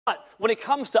when it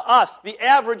comes to us, the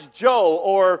average Joe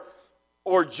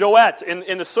or Joette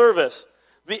in the service,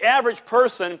 the average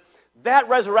person, that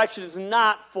resurrection is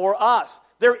not for us.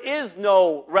 There is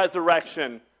no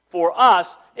resurrection for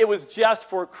us. It was just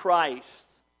for Christ.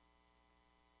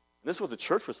 This is what the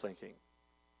church was thinking.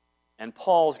 And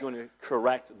Paul's going to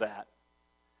correct that.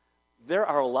 There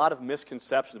are a lot of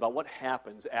misconceptions about what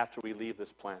happens after we leave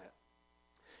this planet.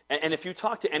 And if you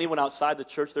talk to anyone outside the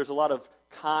church, there's a lot of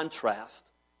contrast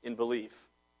in belief.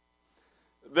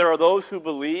 There are those who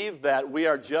believe that we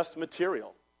are just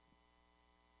material.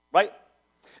 Right?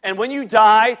 And when you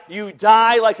die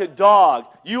like a dog.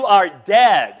 You are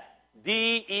dead.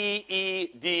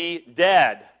 D-E-E-D,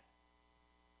 dead.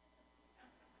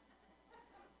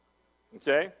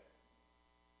 Okay?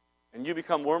 And you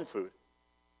become worm food.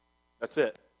 That's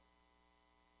it.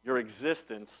 Your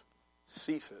existence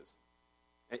ceases.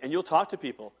 And you'll talk to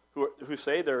people who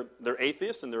say they're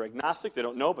atheists and they're agnostic, they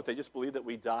don't know, but they just believe that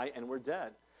we die and we're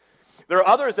dead. There are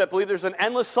others that believe there's an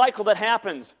endless cycle that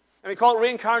happens, and we call it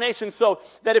reincarnation, so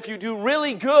that if you do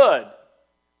really good,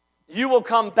 you will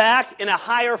come back in a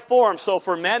higher form. So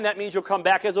for men, that means you'll come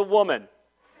back as a woman.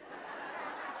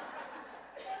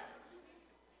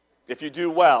 If you do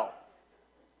well.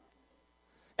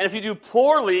 And if you do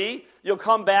poorly, you'll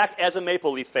come back as a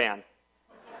Maple Leaf fan.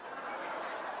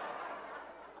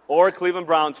 Or a Cleveland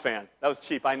Browns fan. That was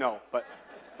cheap, I know, but,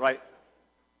 right?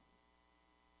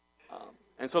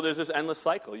 And so there's this endless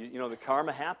cycle. You know, the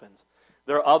karma happens.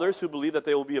 There are others who believe that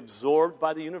they will be absorbed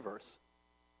by the universe,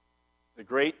 the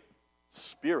great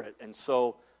spirit. And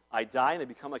so I die and I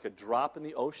become like a drop in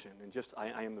the ocean, and just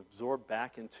I am absorbed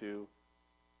back into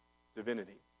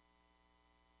divinity.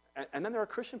 And then there are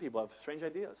Christian people who have strange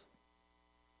ideas.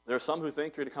 There are some who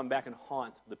think you're going to come back and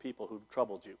haunt the people who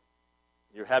troubled you.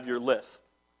 You have your list.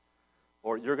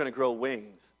 Or you're going to grow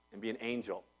wings and be an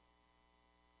angel.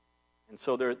 And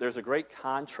so there's a great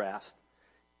contrast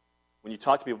when you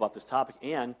talk to people about this topic.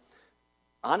 And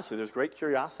honestly, there's great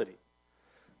curiosity.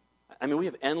 I mean, we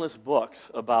have endless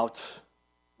books about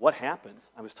what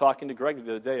happens. I was talking to Greg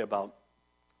the other day about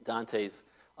Dante's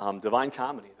Divine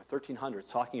Comedy, the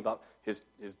 1300s, talking about his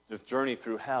journey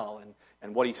through hell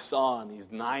and what he saw in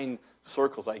these 9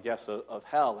 circles, I guess, of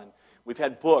hell. And we've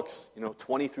had books,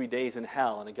 23 Days in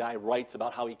Hell, and a guy writes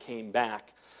about how he came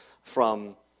back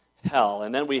from hell.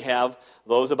 And then we have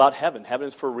those about heaven. Heaven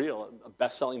is for real, a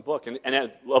best-selling book. And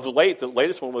of late, the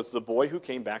latest one was The Boy Who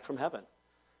Came Back from Heaven.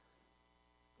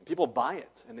 And people buy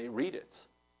it, and they read it.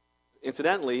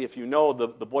 Incidentally, if you know the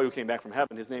Boy Who Came Back from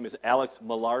Heaven, his name is Alex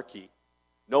Malarkey.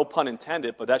 No pun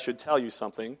intended, but that should tell you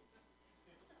something.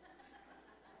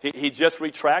 He just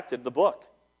retracted the book.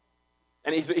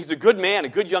 And he's a good man, a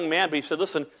good young man, but he said,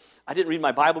 listen, I didn't read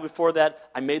my Bible before that.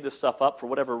 I made this stuff up for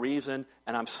whatever reason,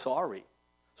 and I'm sorry.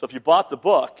 So if you bought the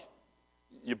book,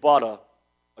 you bought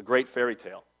a great fairy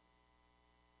tale.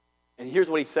 And here's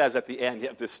what he says at the end. You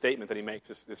have this statement that he makes,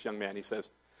 this young man. He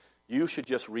says, you should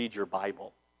just read your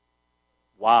Bible.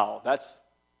 Wow, that's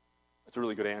a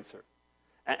really good answer.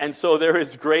 And so there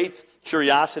is great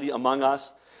curiosity among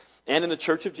us. And in the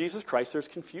Church of Jesus Christ, there's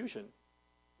confusion.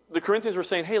 The Corinthians were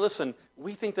saying, hey, listen,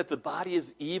 we think that the body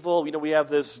is evil. We have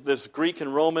this Greek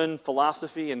and Roman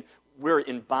philosophy, and we're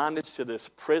in bondage to this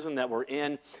prison that we're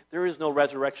in. There is no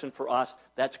resurrection for us.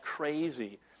 That's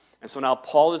crazy. And so now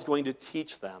Paul is going to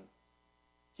teach them.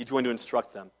 He's going to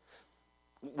instruct them.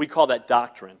 We call that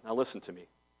doctrine. Now listen to me.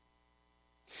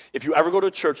 If you ever go to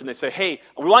a church and they say, hey,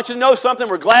 we want you to know something,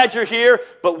 we're glad you're here,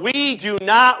 but we do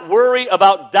not worry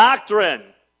about doctrine.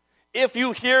 If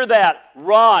you hear that,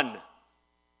 run.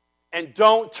 And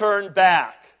don't turn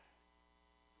back.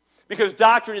 Because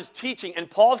doctrine is teaching, and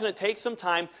Paul's going to take some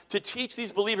time to teach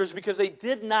these believers because they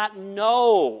did not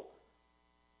know,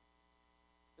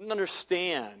 didn't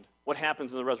understand what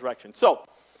happens in the resurrection. So,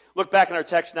 look back in our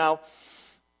text now,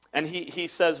 and he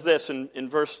says this in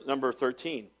verse number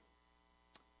 13.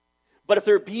 But if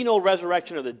there be no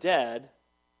resurrection of the dead,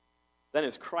 then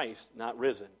is Christ not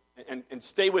risen. And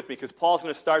stay with me, because Paul's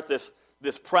going to start this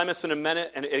premise in a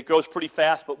minute, and it goes pretty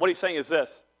fast, but what he's saying is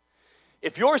this.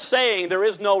 If you're saying there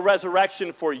is no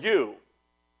resurrection for you,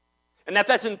 and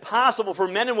that's impossible for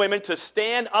men and women to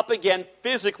stand up again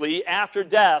physically after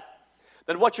death,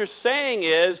 then what you're saying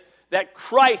is that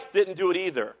Christ didn't do it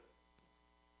either.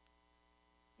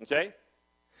 Okay?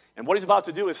 And what he's about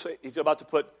to do is he's about to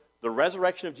put the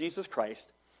resurrection of Jesus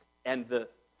Christ and the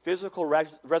physical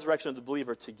resurrection of the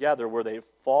believer together, where they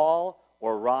fall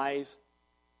or rise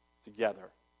together.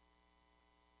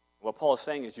 What Paul is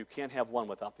saying is you can't have one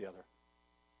without the other.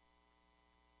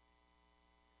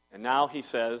 And now he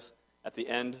says at the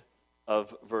end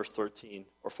of verse 13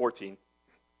 or 14,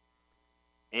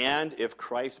 and if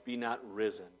Christ be not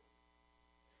risen.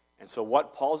 And so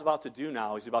what Paul's about to do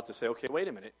now is he's about to say, okay, wait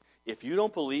a minute. If you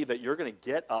don't believe that you're going to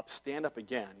get up, stand up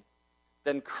again,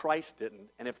 then Christ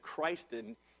didn't. And if Christ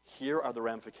didn't, here are the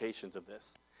ramifications of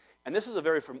this. And this is a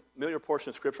very familiar portion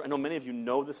of Scripture. I know many of you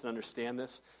know this and understand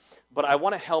this, but I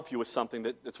want to help you with something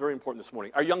that's very important this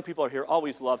morning. Our young people are here.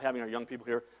 Always love having our young people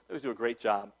here. They always do a great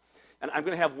job. And I'm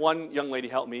going to have one young lady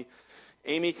help me.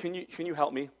 Amy, can you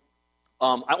help me?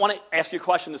 I want to ask you a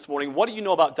question this morning. What do you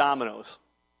know about Domino's?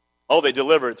 Oh, they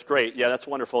deliver. It's great. Yeah, that's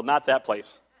wonderful. Not that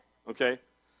place, okay?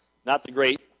 Not the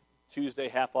great Tuesday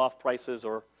half-off prices.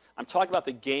 I'm talking about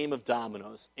the game of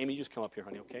Domino's. Amy, you just come up here,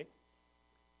 honey, okay?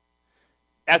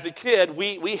 As a kid,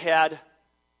 we had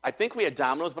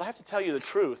Domino's, but I have to tell you the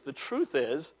truth. The truth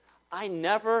is, I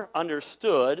never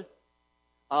understood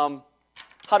how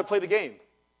to play the game.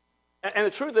 And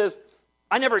the truth is,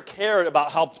 I never cared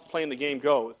about how playing the game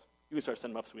goes. You can start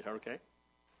setting them up, sweetheart, okay?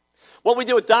 What we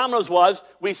did with Domino's was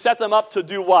we set them up to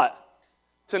do what?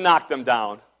 To knock them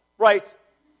down, right?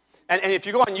 And if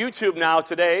you go on YouTube now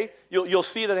today, you'll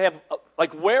see that they have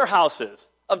like warehouses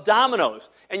of Domino's.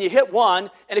 And you hit one,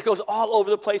 and it goes all over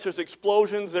the place. There's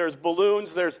explosions, there's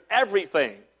balloons, there's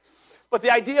everything. But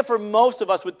the idea for most of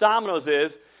us with Domino's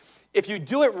is, if you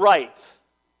do it right,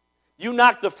 you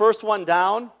knock the first one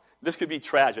down. This could be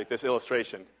tragic, this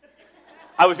illustration.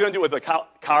 I was going to do it with the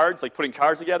cards, like putting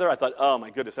cards together. I thought, oh my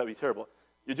goodness, that would be terrible.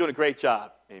 You're doing a great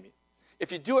job, Amy.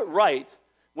 If you do it right,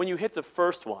 when you hit the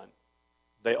first one,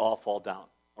 they all fall down.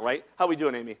 All right? How are we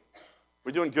doing, Amy?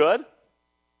 We're doing good?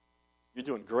 You're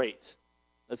doing great.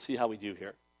 Let's see how we do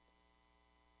here.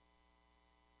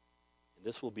 And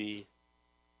this will be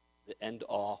the end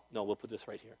all. No, we'll put this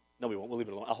right here. No, we won't. We'll leave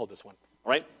it alone. I'll hold this one.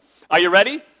 All right? Are you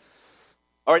ready?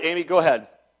 All right, Amy, go ahead.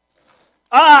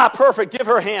 Ah, perfect. Give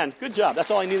her a hand. Good job.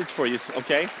 That's all I needed for you.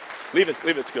 Okay? Leave it.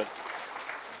 It's good.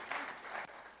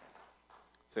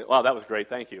 Say, wow, that was great.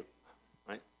 Thank you.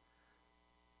 Right?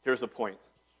 Here's the point.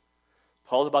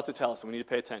 Paul's about to tell us, and we need to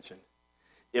pay attention.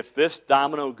 If this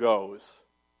domino goes,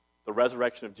 the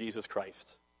resurrection of Jesus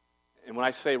Christ, and when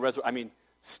I say I mean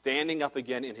standing up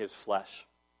again in his flesh.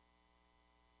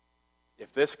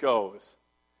 If this goes,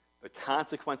 the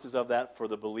consequences of that for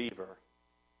the believer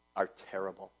are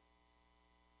terrible.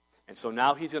 And so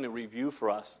now he's going to review for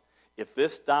us, if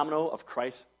this domino of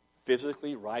Christ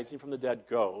physically rising from the dead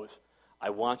goes, I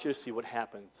want you to see what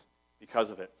happens because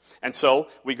of it. And so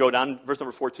we go down verse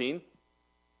number 14,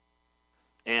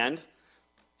 and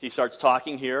he starts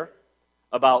talking here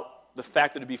about the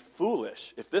fact that it would be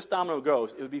foolish. If this domino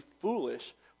goes, it would be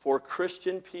foolish for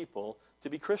Christian people to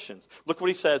be Christians. Look what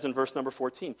he says in verse number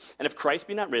 14. And if Christ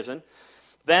be not risen,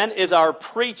 then is our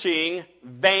preaching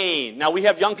vain. Now, we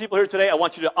have young people here today. I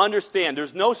want you to understand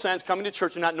there's no sense coming to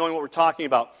church and not knowing what we're talking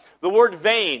about. The word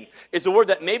vain is the word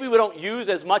that maybe we don't use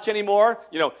as much anymore.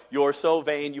 You know, you're so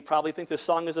vain. You probably think this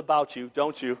song is about you,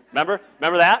 don't you? Remember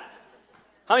that?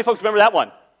 How many folks remember that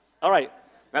one? All right.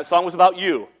 That song was about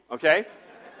you, okay?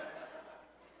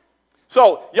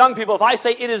 So, young people, if I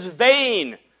say it is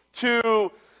vain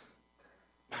to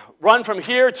run from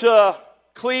here to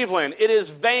Cleveland, it is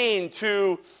vain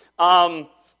to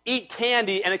eat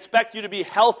candy and expect you to be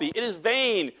healthy. It is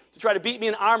vain to try to beat me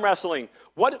in arm wrestling.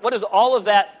 What is all of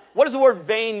that? What does the word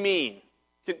vain mean?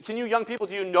 Can you young people,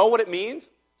 do you know what it means?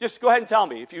 Just go ahead and tell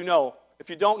me if you know. If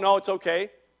you don't know, it's okay.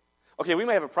 Okay, we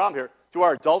may have a problem here. Do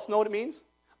our adults know what it means?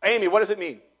 Amy, what does it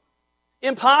mean?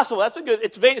 Impossible. That's a good.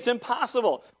 It's vain. It's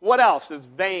impossible. What else is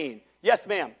vain? Yes,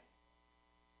 ma'am.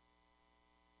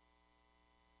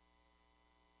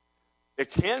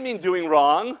 It can mean doing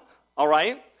wrong, all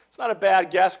right? It's not a bad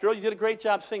guess, girl. You did a great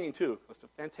job singing, too. That's a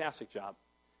fantastic job.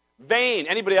 Vain.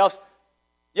 Anybody else?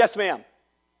 Yes, ma'am.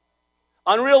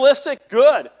 Unrealistic?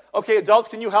 Good. Okay, adults,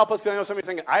 can you help us? Because I know somebody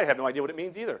thinking, I have no idea what it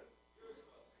means either.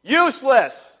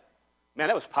 Useless. Man,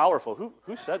 that was powerful.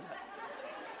 Who said that?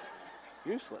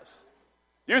 Useless.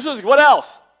 Useless, what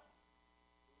else?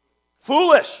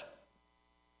 Foolish.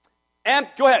 And,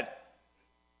 go ahead.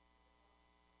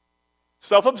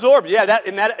 Self-absorbed, yeah,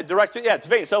 in that direction, yeah, it's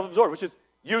vain, self-absorbed, which is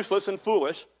useless and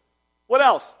foolish. What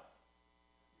else?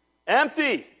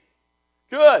 Empty.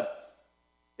 Good.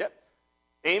 Yep.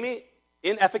 Amy,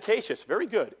 inefficacious. Very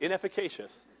good.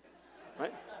 Inefficacious.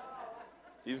 Right?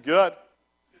 He's good.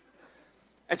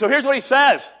 And so here's what he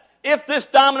says. If this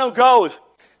domino goes,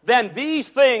 then these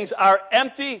things are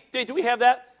empty. Do we have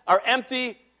that? Are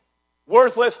empty,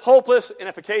 worthless, hopeless,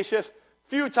 inefficacious,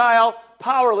 futile,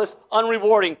 powerless,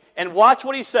 unrewarding. And watch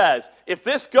what he says. If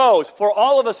this goes, for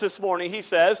all of us this morning, he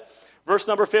says, verse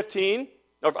number 14,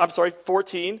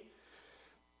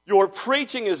 your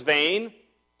preaching is vain,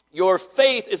 your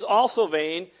faith is also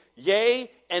vain, yea,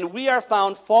 and we are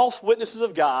found false witnesses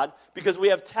of God, because we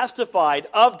have testified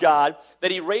of God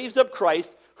that he raised up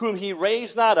Christ, whom he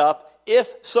raised not up,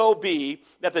 if so be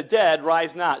that the dead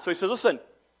rise not. So he says, listen,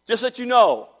 just that you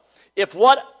know, if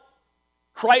what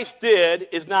Christ did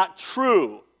is not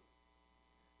true,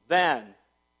 then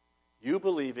you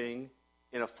believing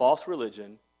in a false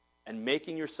religion and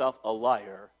making yourself a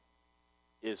liar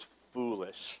is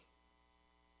foolish.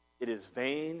 It is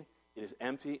vain, it is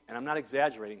empty, and I'm not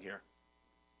exaggerating here.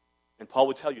 And Paul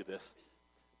would tell you this,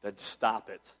 then stop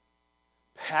it.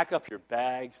 Pack up your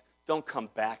bags, don't come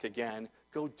back again.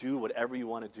 Go do whatever you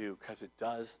want to do, because it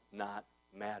does not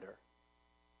matter.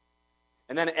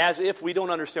 And then, as if we don't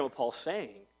understand what Paul's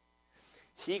saying,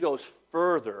 he goes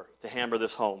further to hammer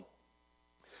this home.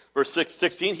 Verse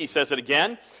 16, he says it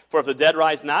again, for if the dead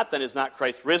rise not, then is not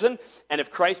Christ risen. And if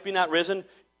Christ be not risen,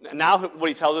 now what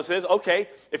he tells us is, okay,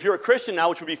 if you're a Christian now,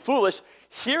 which would be foolish,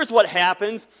 here's what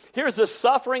happens. Here's the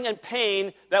suffering and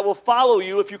pain that will follow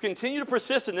you if you continue to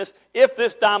persist in this, if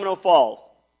this domino falls.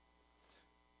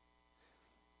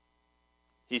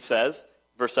 He says,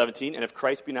 verse 17, and if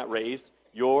Christ be not raised,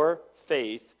 your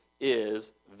faith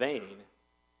is vain.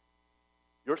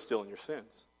 You're still in your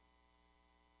sins.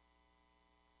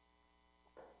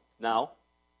 Now,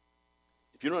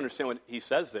 if you don't understand what he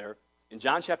says there, in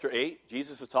John chapter 8,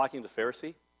 Jesus is talking to the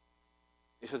Pharisee.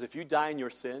 He says, if you die in your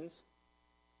sins,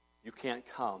 you can't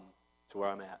come to where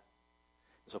I'm at.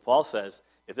 And so Paul says,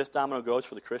 if this domino goes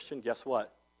for the Christian, guess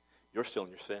what? You're still in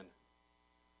your sin.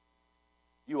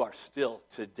 You are still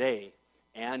today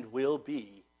and will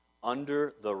be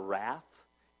under the wrath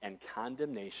and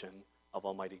condemnation of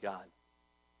Almighty God.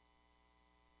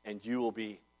 And you will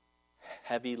be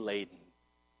heavy laden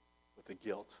with the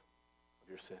guilt of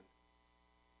your sin.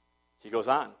 He goes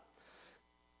on.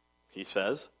 He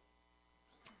says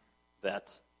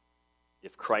that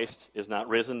if Christ is not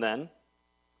risen then,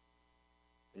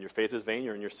 and your faith is vain,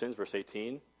 you're in your sins, verse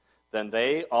 18, then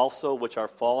they also which are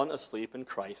fallen asleep in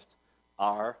Christ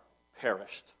are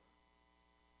perished.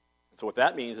 And so what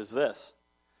that means is this.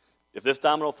 If this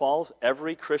domino falls,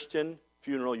 every Christian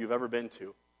funeral you've ever been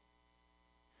to,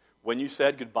 when you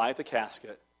said goodbye at the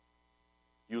casket,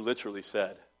 you literally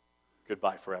said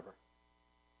goodbye forever.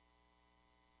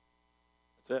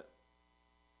 That's it.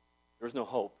 There's no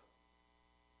hope.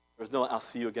 There's no, I'll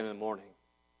see you again in the morning.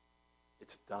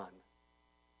 It's done.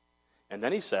 And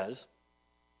then he says,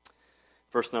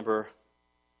 verse number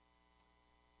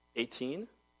 18.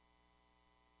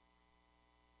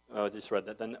 I just read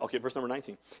that. Then, okay, verse number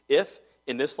 19. If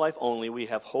in this life only we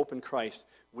have hope in Christ,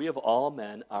 we of all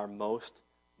men are most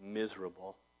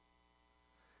miserable.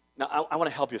 Now, I want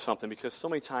to help you with something, because so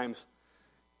many times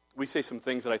we say some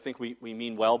things that I think we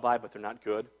mean well by, but they're not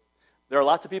good. There are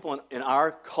lots of people in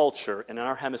our culture and in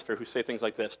our hemisphere who say things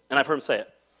like this, and I've heard them say it.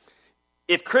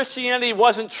 If Christianity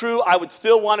wasn't true, I would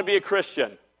still want to be a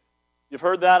Christian. You've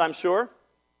heard that, I'm sure?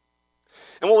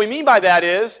 And what we mean by that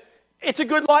is, it's a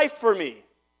good life for me.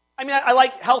 I mean, I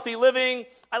like healthy living.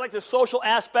 I like the social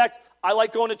aspect. I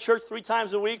like going to church 3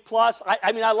 times a week plus.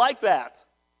 I mean, I like that.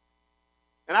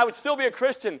 And I would still be a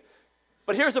Christian.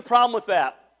 But here's the problem with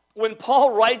that. When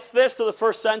Paul writes this to the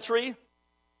first century,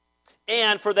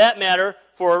 and for that matter,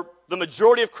 for the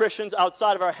majority of Christians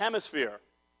outside of our hemisphere,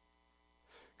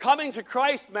 coming to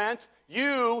Christ meant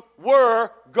you were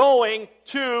going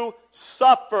to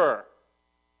suffer.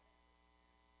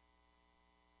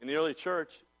 In the early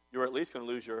church, you were at least going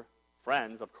to lose your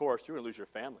friends. Of course, you're going to lose your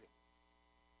family.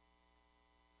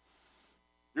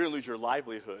 You're going to lose your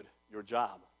livelihood, your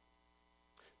job.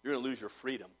 You're going to lose your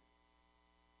freedom.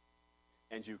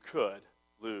 And you could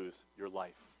lose your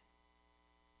life.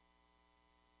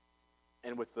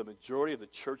 And with the majority of the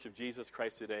Church of Jesus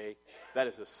Christ today,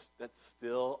 that's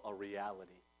still a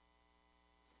reality.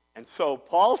 And so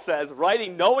Paul says,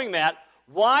 writing knowing that,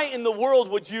 why in the world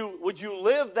would you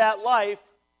live that life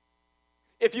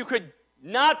if you could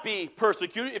not be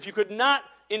persecuted, if you could not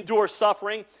endure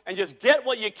suffering, and just get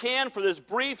what you can for this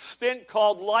brief stint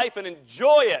called life and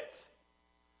enjoy it?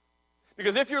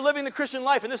 Because if you're living the Christian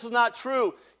life, and this is not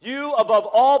true, you, above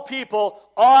all people,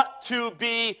 ought to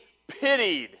be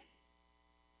pitied.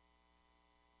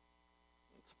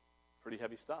 It's pretty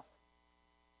heavy stuff.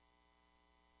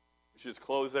 We should just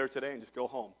close there today and just go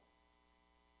home.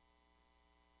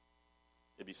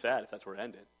 It'd be sad if that's where it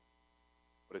ended,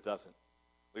 but it doesn't.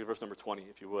 Look at verse number 20,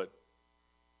 if you would.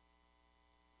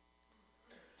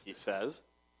 He says,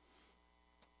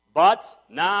 but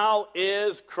now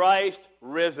is Christ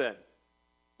risen.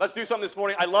 Let's do something this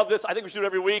morning. I love this. I think we should do it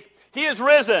every week. He is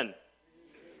risen.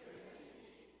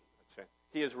 That's it.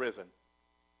 He is risen.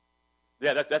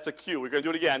 Yeah, that's a cue. We're going to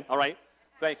do it again. All right.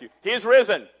 Thank you. He is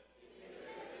risen.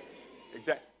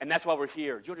 Exactly. And that's why we're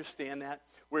here. Do you understand that?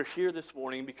 We're here this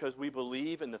morning because we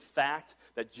believe in the fact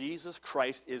that Jesus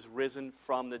Christ is risen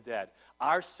from the dead.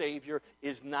 Our Savior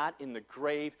is not in the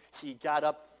grave. He got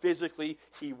up physically.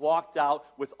 He walked out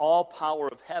with all power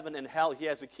of heaven and hell. He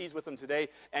has the keys with him today.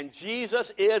 And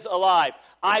Jesus is alive.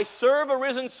 I serve a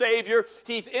risen Savior.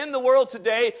 He's in the world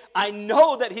today. I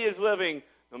know that he is living.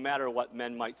 No matter what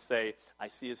men might say, I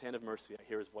see his hand of mercy. I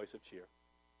hear his voice of cheer.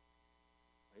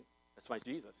 Right? That's my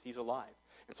Jesus. He's alive.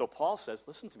 And so Paul says,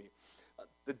 listen to me.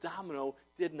 The domino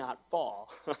did not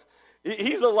fall.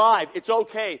 He's alive. It's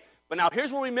okay. But now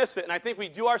here's where we miss it, and I think we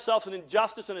do ourselves an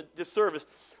injustice and a disservice.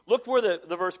 Look where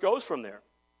the verse goes from there.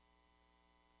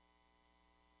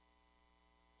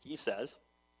 He says,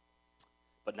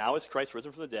 but now is Christ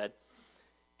risen from the dead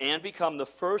and become the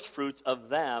first fruits of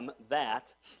them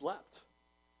that slept.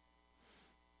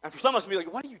 And for some of us to be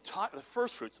like, what are you talking about? The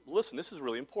first fruits. Listen, this is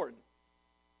really important.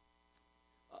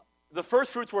 The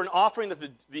first fruits were an offering that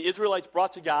the Israelites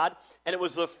brought to God, and it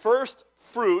was the first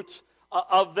fruit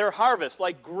of their harvest,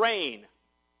 like grain.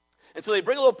 And so they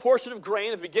bring a little portion of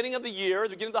grain at the beginning of the year, the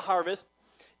beginning of the harvest,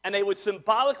 and they would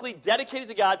symbolically dedicate it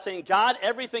to God, saying, God,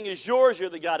 everything is yours. You're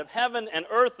the God of heaven and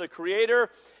earth, the Creator,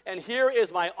 and here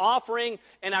is my offering,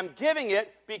 and I'm giving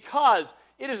it because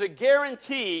it is a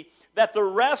guarantee that the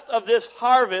rest of this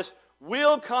harvest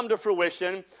will come to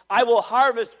fruition. I will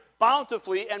harvest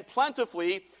bountifully and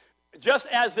plentifully, just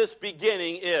as this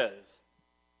beginning is.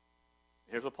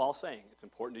 Here's what Paul's saying. It's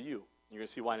important to you. You're going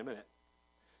to see why in a minute.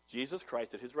 Jesus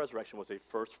Christ at his resurrection was a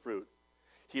first fruit.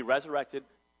 He resurrected.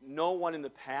 No one in the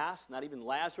past, not even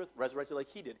Lazarus, resurrected like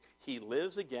he did. He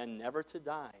lives again, never to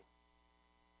die.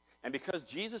 And because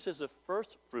Jesus is the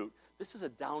first fruit, this is a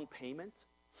down payment.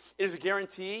 It is a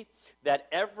guarantee that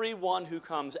everyone who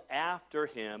comes after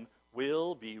him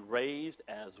will be raised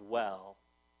as well.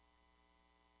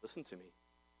 Listen to me.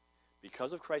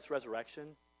 Because of Christ's resurrection,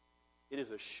 it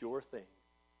is a sure thing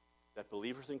that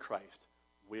believers in Christ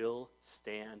will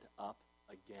stand up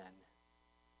again.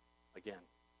 Again.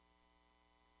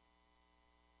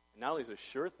 And not only is it a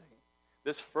sure thing,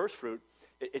 this first fruit,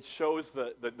 it shows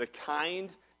the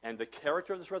kind and the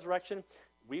character of this resurrection.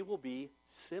 We will be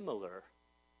similar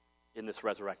in this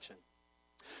resurrection.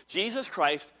 Jesus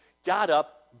Christ got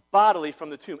up bodily from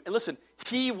the tomb. And listen,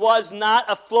 he was not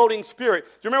a floating spirit.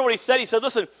 Do you remember what he said? He said,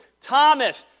 listen,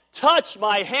 Thomas, touch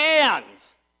my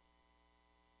hands.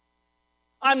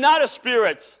 I'm not a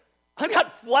spirit. I've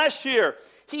got flesh here.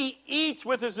 He eats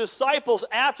with his disciples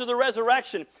after the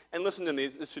resurrection. And listen to me,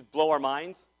 this should blow our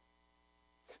minds.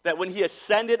 That when he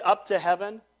ascended up to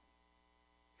heaven,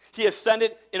 he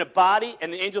ascended in a body,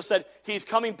 and the angel said, he's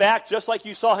coming back just like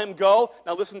you saw him go.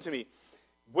 Now listen to me.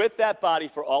 With that body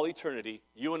for all eternity,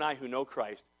 you and I who know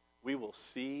Christ, we will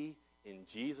see in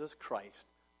Jesus Christ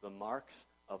the marks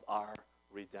of our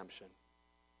redemption.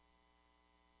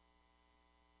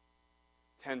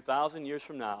 10,000 years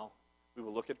from now, we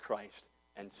will look at Christ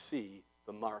and see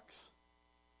the marks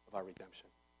of our redemption.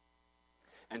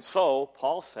 And so,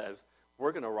 Paul says,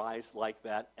 we're going to rise like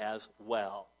that as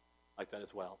well. Like that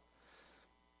as well.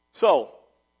 So,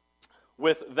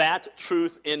 with that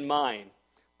truth in mind,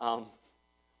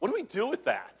 what do we do with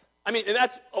that? I mean, and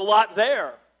that's a lot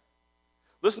there.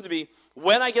 Listen to me.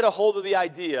 When I get a hold of the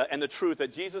idea and the truth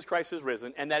that Jesus Christ is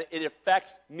risen and that it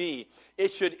affects me,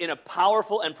 it should, in a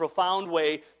powerful and profound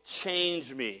way,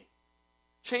 change me.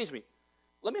 Change me.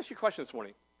 Let me ask you a question this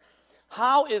morning.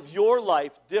 How is your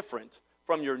life different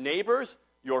from your neighbors,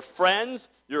 your friends,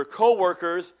 your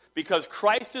coworkers, because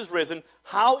Christ is risen?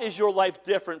 How is your life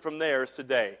different from theirs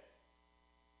today?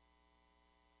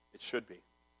 It should be.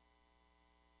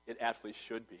 It absolutely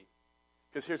should be.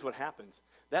 Because here's what happens.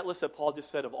 That list that Paul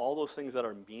just said of all those things that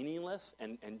are meaningless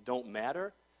and don't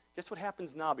matter, guess what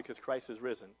happens now because Christ is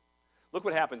risen? Look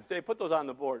what happens. Dave, put those on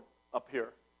the board up here,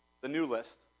 the new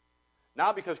list.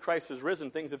 Now because Christ is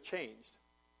risen, things have changed.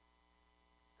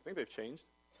 I think they've changed.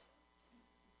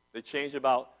 They changed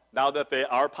about now that they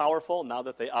are powerful, now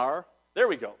that they are. There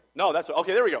we go. No, that's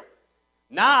okay, there we go.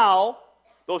 Now,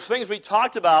 those things we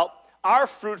talked about are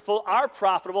fruitful, are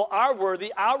profitable, are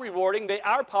worthy, are rewarding, they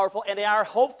are powerful, and they are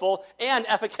hopeful and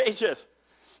efficacious.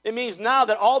 It means now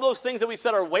that all those things that we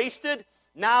said are wasted,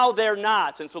 now they're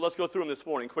not. And so let's go through them this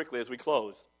morning quickly as we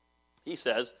close. He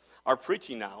says, our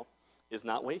preaching now is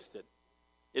not wasted.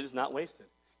 It is not wasted.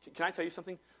 Can I tell you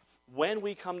something? When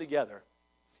we come together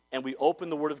and we open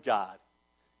the Word of God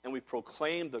and we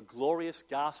proclaim the glorious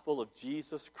gospel of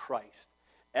Jesus Christ,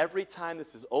 every time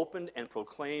this is opened and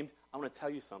proclaimed, I want to tell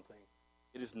you something.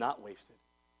 It is not wasted.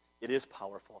 It is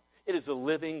powerful. It is the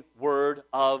living Word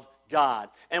of God.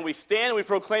 And we stand and we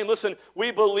proclaim, listen,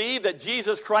 we believe that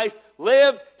Jesus Christ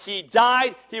lived, He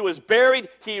died, He was buried,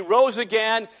 He rose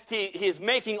again, He is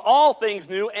making all things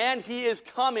new, and He is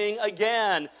coming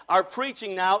again. Our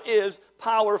preaching now is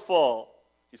powerful.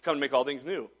 He's come to make all things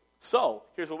new. So,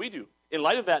 here's what we do. In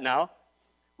light of that now,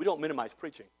 we don't minimize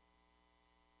preaching.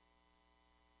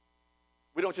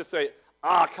 We don't just say,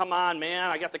 come on, man,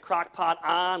 I got the crock pot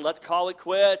on, let's call it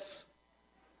quits.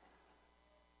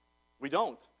 We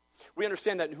don't. We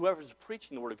understand that whoever's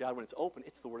preaching the Word of God, when it's open,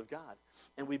 it's the Word of God.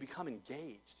 And we become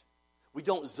engaged. We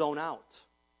don't zone out.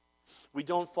 We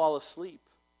don't fall asleep.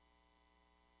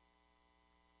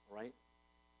 All right?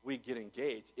 We get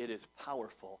engaged. It is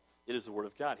powerful. It is the Word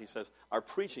of God. He says, our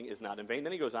preaching is not in vain.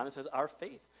 Then he goes on and says, our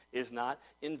faith is not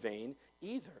in vain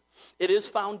either. It is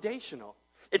foundational.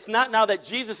 It's not now that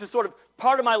Jesus is sort of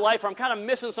part of my life, or I'm kind of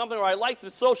missing something, or I like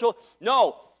the social.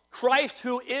 No, Christ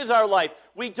who is our life.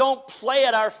 We don't play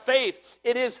at our faith.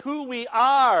 It is who we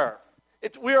are.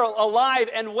 We are alive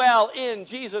and well in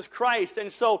Jesus Christ, and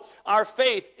so our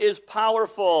faith is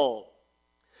powerful.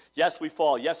 Yes, we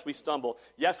fall. Yes, we stumble.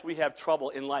 Yes, we have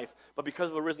trouble in life. But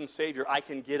because of a risen Savior, I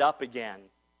can get up again.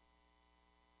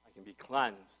 I can be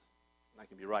cleansed, and I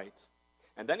can be right.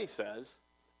 And then he says,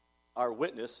 our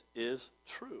witness is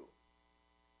true.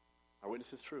 Our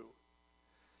witness is true.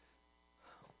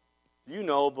 Do you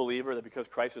know, believer, that because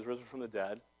Christ is risen from the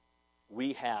dead,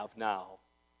 we have now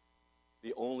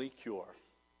the only cure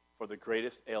for the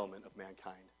greatest ailment of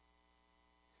mankind?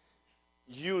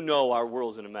 You know our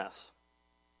world's in a mess.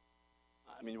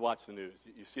 I mean, you watch the news.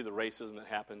 You see the racism that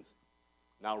happens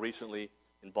now recently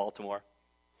in Baltimore.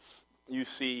 You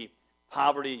see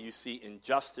poverty. You see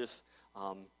injustice.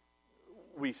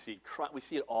 We see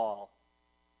it all.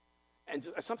 And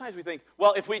sometimes we think,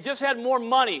 well, if we just had more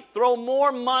money, throw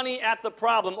more money at the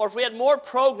problem, or if we had more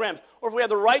programs, or if we had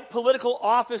the right political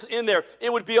office in there,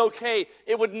 it would be okay.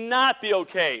 It would not be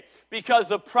okay, because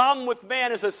the problem with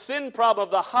man is a sin problem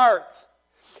of the heart.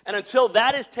 And until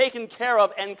that is taken care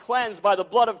of and cleansed by the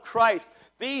blood of Christ,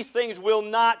 these things will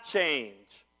not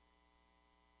change.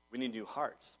 We need new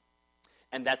hearts.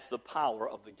 And that's the power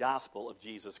of the gospel of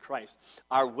Jesus Christ.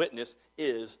 Our witness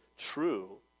is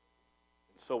true.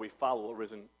 And so we follow a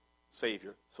risen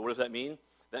Savior. So what does that mean?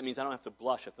 That means I don't have to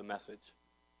blush at the message.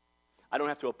 I don't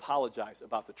have to apologize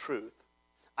about the truth.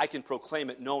 I can proclaim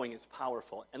it knowing it's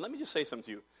powerful. And let me just say something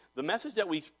to you. The message that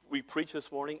we preach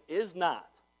this morning is not,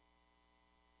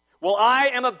 well, I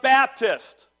am a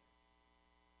Baptist.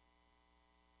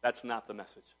 That's not the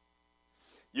message.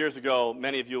 Years ago,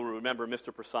 many of you will remember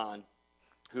Mr. Person,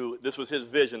 who, this was his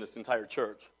vision, this entire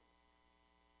church.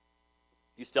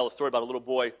 He used to tell a story about a little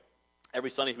boy. Every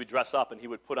Sunday he would dress up and he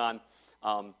would put on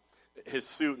his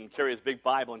suit and carry his big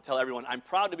Bible and tell everyone, I'm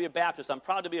proud to be a Baptist, I'm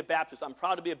proud to be a Baptist, I'm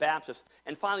proud to be a Baptist.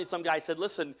 And finally some guy said,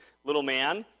 listen, little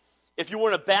man, if you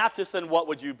weren't a Baptist, then what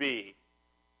would you be?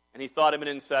 And he thought a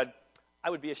minute and said, I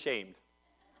would be ashamed.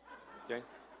 Okay?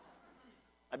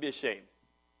 I'd be ashamed.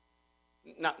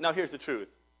 Now here's the truth.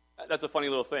 That's a funny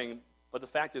little thing, but the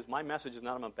fact is my message is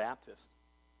not I'm a Baptist,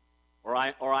 or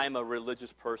I'm a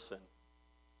religious person,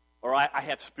 or I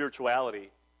have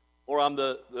spirituality, or I'm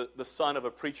the son of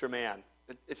a preacher man.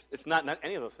 It's not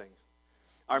any of those things.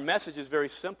 Our message is very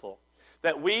simple,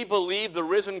 that we believe the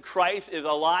risen Christ is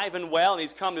alive and well, and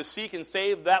he's come to seek and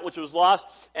save that which was lost,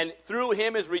 and through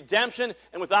him is redemption,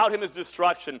 and without him is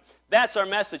destruction. That's our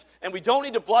message, and we don't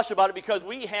need to blush about it because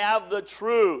we have the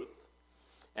truth.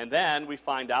 And then we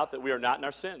find out that we are not in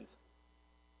our sins.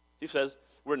 He says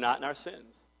we're not in our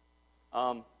sins.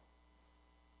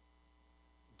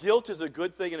 Guilt is a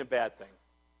good thing and a bad thing.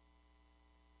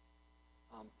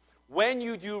 When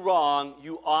you do wrong,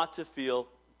 you ought to feel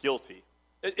guilty.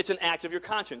 It's an act of your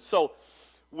conscience. So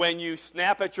when you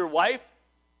snap at your wife,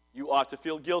 you ought to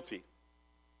feel guilty.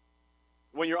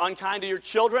 When you're unkind to your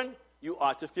children, you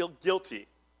ought to feel guilty.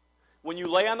 When you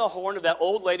lay on the horn of that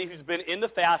old lady who's been in the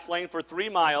fast lane for 3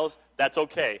 miles, that's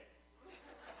okay.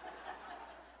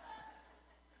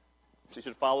 She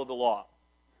should follow the law.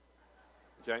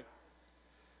 Okay?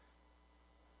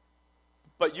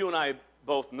 But you and I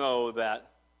both know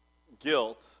that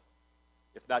guilt,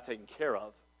 if not taken care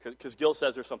of, because guilt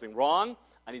says there's something wrong,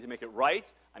 I need to make it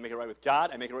right, I make it right with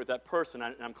God, I make it right with that person,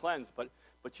 and I'm cleansed.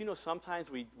 But you know, sometimes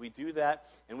we do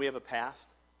that, and we have a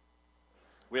past.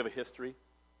 We have a history.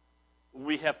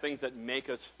 We have things that make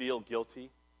us feel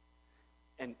guilty.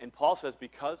 And Paul says,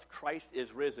 because Christ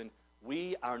is risen,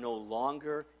 we are no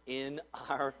longer in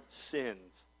our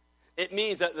sins. It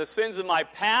means that the sins of my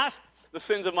past, the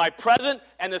sins of my present,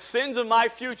 and the sins of my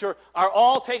future are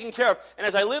all taken care of. And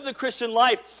as I live the Christian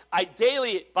life, I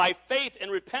daily, by faith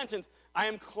and repentance, I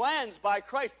am cleansed by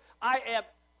Christ. I am,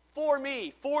 for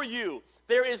me, for you,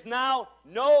 there is now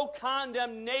no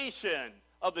condemnation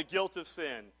of the guilt of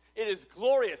sin. It is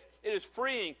glorious. It is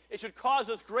freeing. It should cause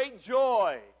us great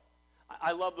joy.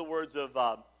 I love the words of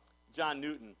John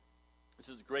Newton. This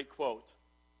is a great quote.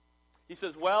 He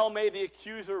says, well, may the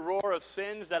accuser roar of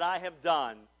sins that I have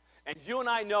done. And you and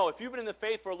I know, if you've been in the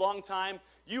faith for a long time,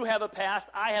 you have a past,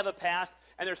 I have a past,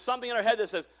 and there's something in our head that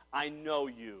says, I know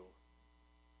you.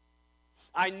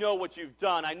 I know what you've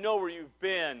done. I know where you've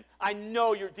been. I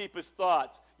know your deepest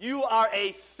thoughts. You are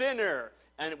a sinner.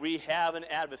 And we have an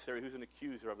adversary who's an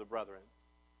accuser of the brethren.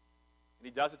 And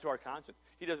he does it to our conscience.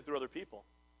 He does it through other people.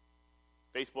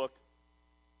 Facebook,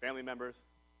 family members.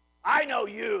 I know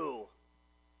you.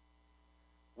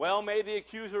 Well, may the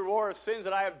accuser roar of sins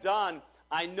that I have done.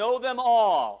 I know them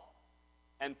all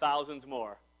and thousands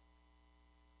more.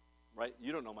 Right?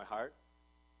 You don't know my heart,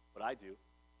 but I do.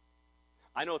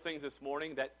 I know things this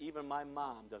morning that even my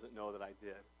mom doesn't know that I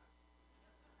did.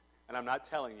 And I'm not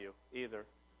telling you either.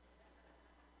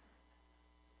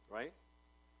 Right?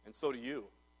 And so do you.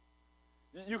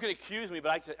 You can accuse me,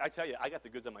 but I tell you, I got the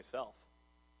goods on myself.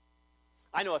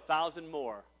 I know 1,000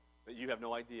 more that you have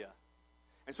no idea.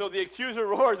 And so the accuser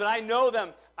roars, and I know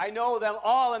them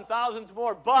all and thousands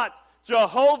more, but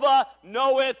Jehovah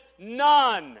knoweth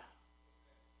none.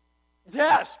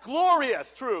 Yes,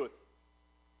 glorious truth.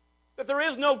 That there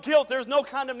is no guilt, there's no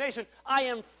condemnation. I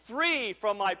am free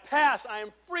from my past. I am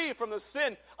free from the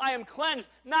sin. I am cleansed,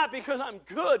 not because I'm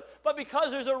good, but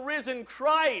because there's a risen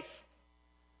Christ.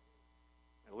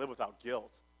 I live without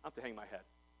guilt. I don't have to hang my head.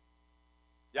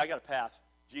 Yeah, I got a past.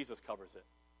 Jesus covers it.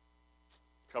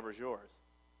 Covers yours.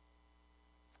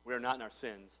 We are not in our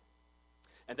sins.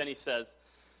 And then he says,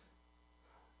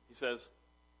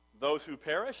 those who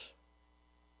perish,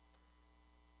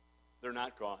 they're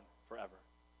not gone forever.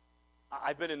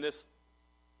 I've been in this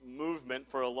movement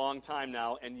for a long time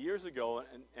now, and years ago,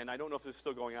 and I don't know if this is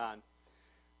still going on,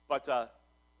 but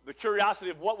the curiosity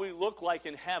of what we look like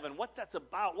in heaven, what that's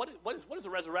about, what does the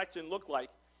resurrection look like?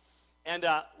 And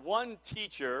one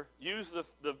teacher used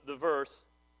the verse,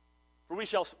 for we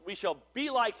shall be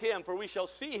like him, for we shall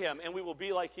see him, and we will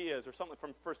be like he is, or something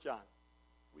from 1 John.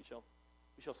 We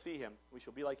shall see him, we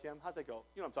shall be like him. How's that go?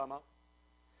 You know what I'm talking about?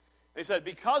 And he said,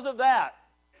 because of that,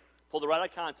 pulled it right out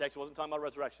of context, it wasn't talking about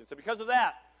resurrection. So because of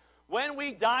that, when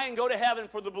we die and go to heaven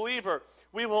for the believer,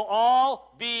 we will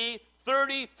all be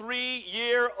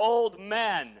 33-year-old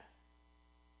men.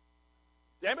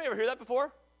 Did anybody ever hear that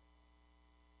before?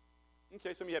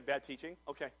 Okay, some of you have bad teaching.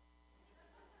 Okay,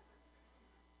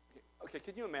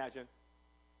 can you imagine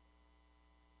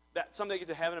that someday I get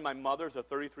to heaven and my mother's a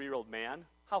 33-year-old man?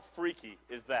 How freaky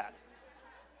is that?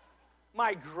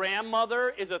 My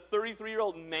grandmother is a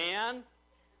 33-year-old man?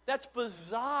 That's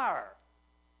bizarre.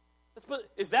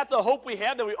 Is that the hope we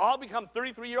have, that we all become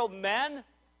 33-year-old men?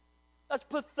 That's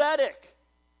pathetic.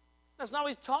 That's not what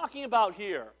he's talking about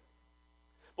here.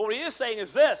 But what he is saying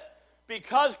is this: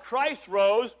 because Christ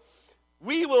rose,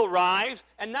 we will rise,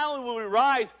 and not only will we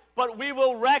rise, but we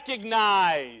will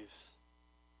recognize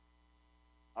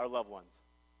our loved ones.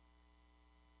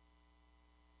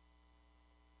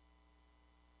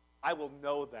 I will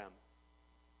know them,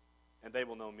 and they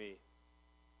will know me.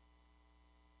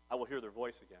 I will hear their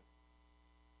voice again.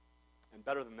 And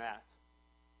better than that,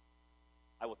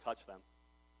 I will touch them.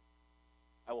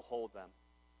 I will hold them.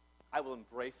 I will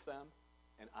embrace them,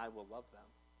 and I will love them.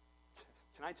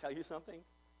 Can I tell you something?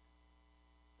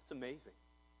 It's amazing.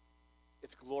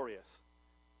 It's glorious.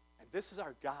 And this is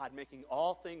our God making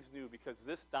all things new, because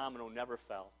this domino never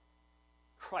fell.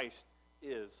 Christ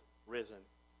is risen.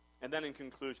 And then in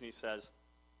conclusion he says,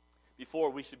 before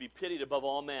we should be pitied above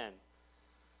all men.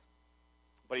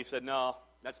 But he said, no,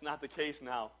 that's not the case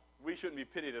now. We shouldn't be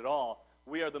pitied at all.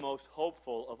 We are the most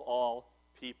hopeful of all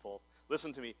people.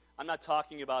 Listen to me. I'm not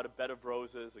talking about a bed of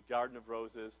roses, a garden of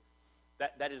roses.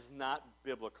 That is not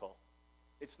biblical.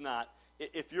 It's not.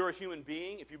 If you're a human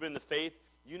being, if you've been in the faith,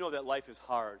 you know that life is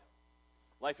hard.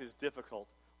 Life is difficult.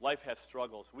 Life has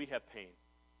struggles. We have pain.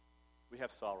 We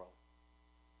have sorrow.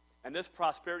 And this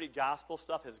prosperity gospel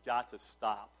stuff has got to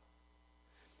stop.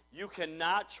 You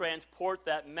cannot transport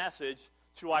that message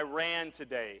to Iran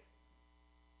today.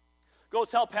 Go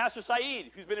tell Pastor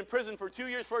Saeed, who's been in prison for 2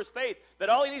 years for his faith, that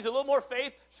all he needs is a little more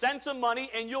faith, send some money,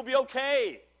 and you'll be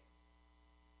okay.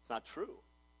 It's not true.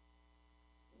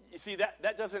 You see,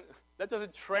 that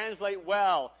doesn't translate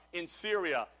well in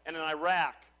Syria and in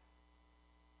Iraq.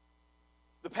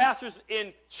 The pastors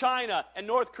in China and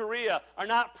North Korea are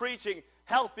not preaching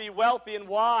healthy, wealthy, and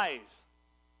wise.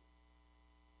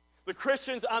 The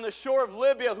Christians on the shore of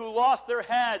Libya who lost their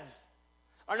heads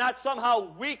are not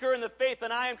somehow weaker in the faith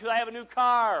than I am because I have a new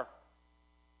car.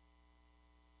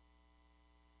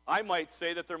 I might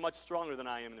say that they're much stronger than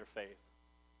I am in their faith.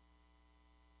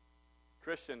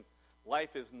 Christian,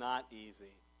 life is not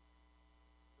easy.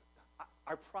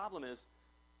 Our problem is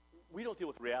we don't deal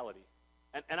with reality.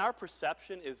 And our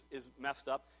perception is messed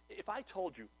up. If I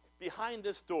told you, behind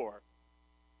this door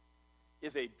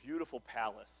is a beautiful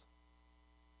palace.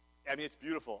 I mean, it's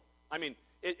beautiful. I mean,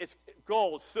 it's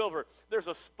gold, silver. There's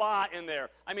a spa in there.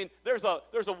 I mean, there's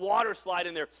a water slide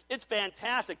in there. It's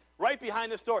fantastic. Right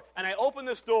behind this door. And I open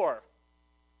this door.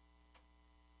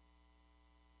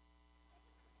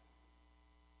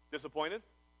 Disappointed?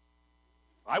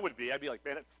 I would be. I'd be like,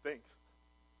 man, it stinks.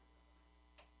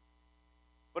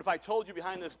 But if I told you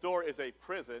behind this door is a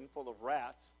prison full of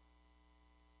rats,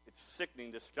 it's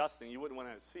sickening, disgusting. You wouldn't want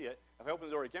to see it. If I open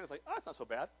the door again, it's like, oh, it's not so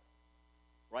bad.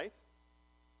 Right?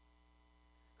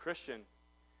 Christian,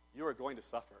 you are going to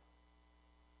suffer.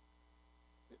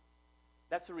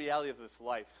 That's the reality of this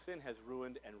life. Sin has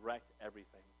ruined and wrecked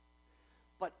everything.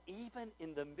 But even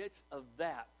in the midst of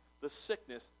that, the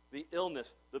sickness, the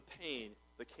illness, the pain,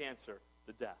 the cancer,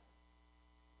 the death,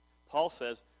 Paul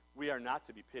says we are not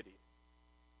to be pitied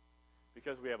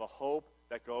because we have a hope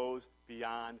that goes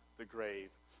beyond the grave.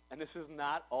 And this is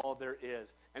not all there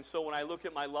is. And so when I look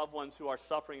at my loved ones who are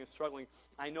suffering and struggling,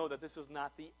 I know that this is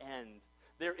not the end.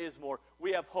 There is more.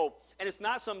 We have hope. And it's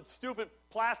not some stupid,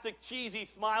 plastic, cheesy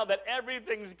smile that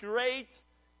everything's great.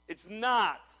 It's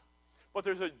not. But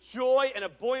there's a joy and a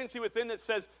buoyancy within that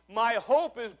says, my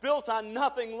hope is built on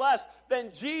nothing less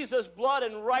than Jesus' blood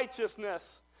and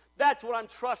righteousness. That's what I'm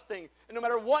trusting. And no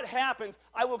matter what happens,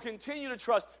 I will continue to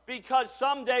trust because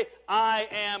someday I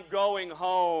am going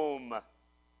home.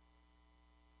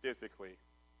 Physically.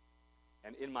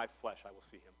 And in my flesh I will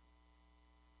see him.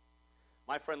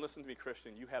 My friend, listen to me,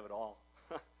 Christian. You have it all.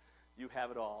 You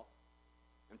have it all.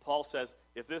 And Paul says,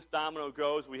 if this domino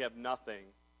goes, we have nothing.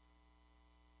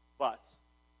 But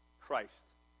Christ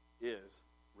is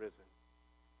risen.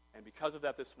 And because of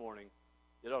that this morning,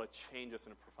 it ought to change us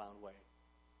in a profound way.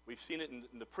 We've seen it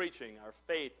in the preaching, our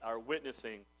faith, our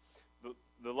witnessing,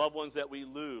 the loved ones that we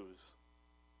lose,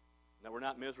 that we're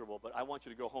not miserable. But I want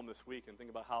you to go home this week and think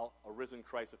about how a risen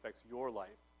Christ affects your life,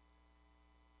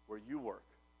 where you work,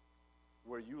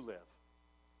 where you live,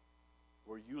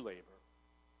 where you labor.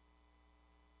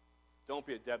 Don't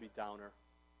be a Debbie Downer.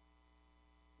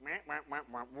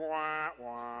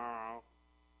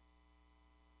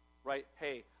 Right?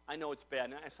 Hey, I know it's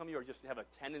bad. And some of you are just have a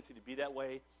tendency to be that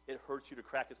way. It hurts you to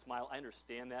crack a smile. I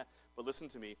understand that. But listen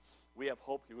to me. We have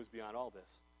hope that goes beyond all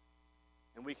this.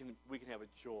 And we can have a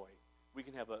joy. We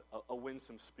can have a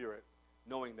winsome spirit,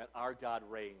 knowing that our God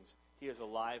reigns. He is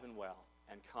alive and well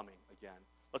and coming again.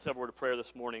 Let's have a word of prayer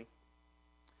this morning.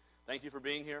 Thank you for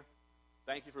being here.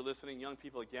 Thank you for listening. Young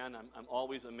people, again, I'm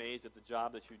always amazed at the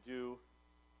job that you do,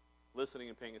 listening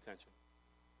and paying attention.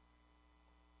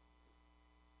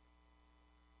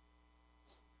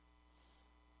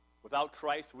 Without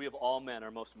Christ, we of all men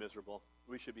are most miserable.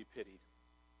 We should be pitied.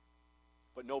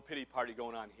 But no pity party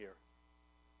going on here.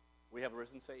 We have a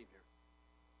risen Savior.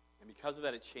 And because of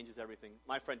that, it changes everything.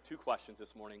 My friend, 2 questions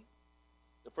this morning.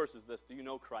 The first is this: do you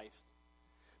know Christ?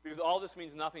 Because all this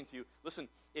means nothing to you. Listen,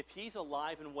 if he's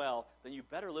alive and well, then you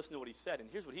better listen to what he said. And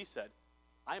here's what he said: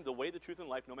 I am the way, the truth, and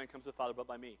life. No man comes to the Father but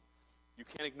by me. You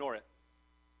can't ignore it.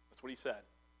 That's what he said.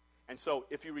 And so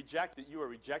if you reject it, you are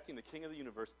rejecting the King of the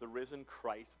universe, the risen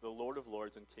Christ, the Lord of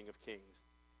lords and King of kings.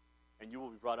 And you will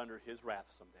be brought under his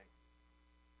wrath someday.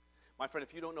 My friend,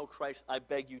 if you don't know Christ, I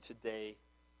beg you today,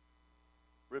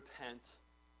 repent.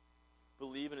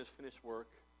 Believe in his finished work.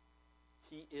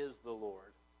 He is the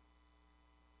Lord.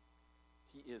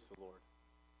 He is the Lord.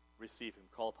 Receive him.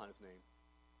 Call upon his name.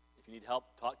 If you need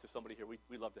help, talk to somebody here.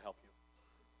 We'd love to help you.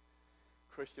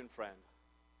 Christian friend,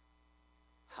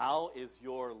 how is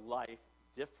your life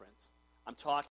different? I'm talking